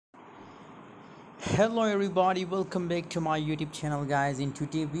Hello everybody, welcome back to my YouTube channel guys. In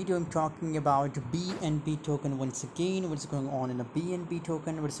today's video I'm talking about BNB token once again. What's going on in the BNB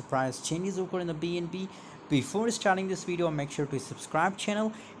token, what's the price changes occur in the BNB. Before starting this video, make sure to subscribe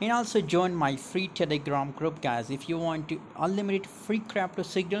channel and also join my free Telegram group guys. If you want to unlimited free crypto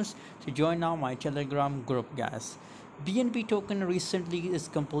signals, so join now my Telegram group guys. BNB token recently is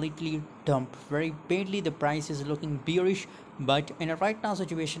completely dumped very badly. The price is looking bearish, but in a right now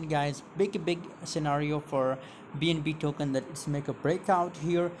situation guys, big scenario for BNB token that it's make a breakout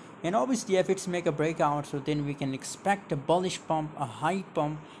here, and obviously if it's make a breakout, so then we can expect a bullish pump, a high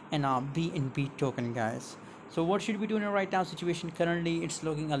pump in our BNB token guys. So what should we do in a right now situation? Currently it's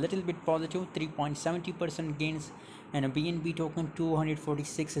looking a little bit positive, 3.70% gains, and a BNB token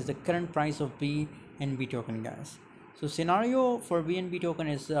 246 is the current price of BNB token guys. So scenario for BNB token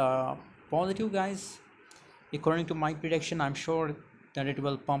is positive guys. According to my prediction, I'm sure that it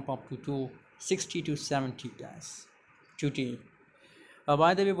will pump up to 260 to 70 guys today.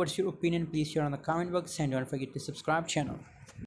 By the way, what's your opinion? Please share on the comment box and don't forget to subscribe channel.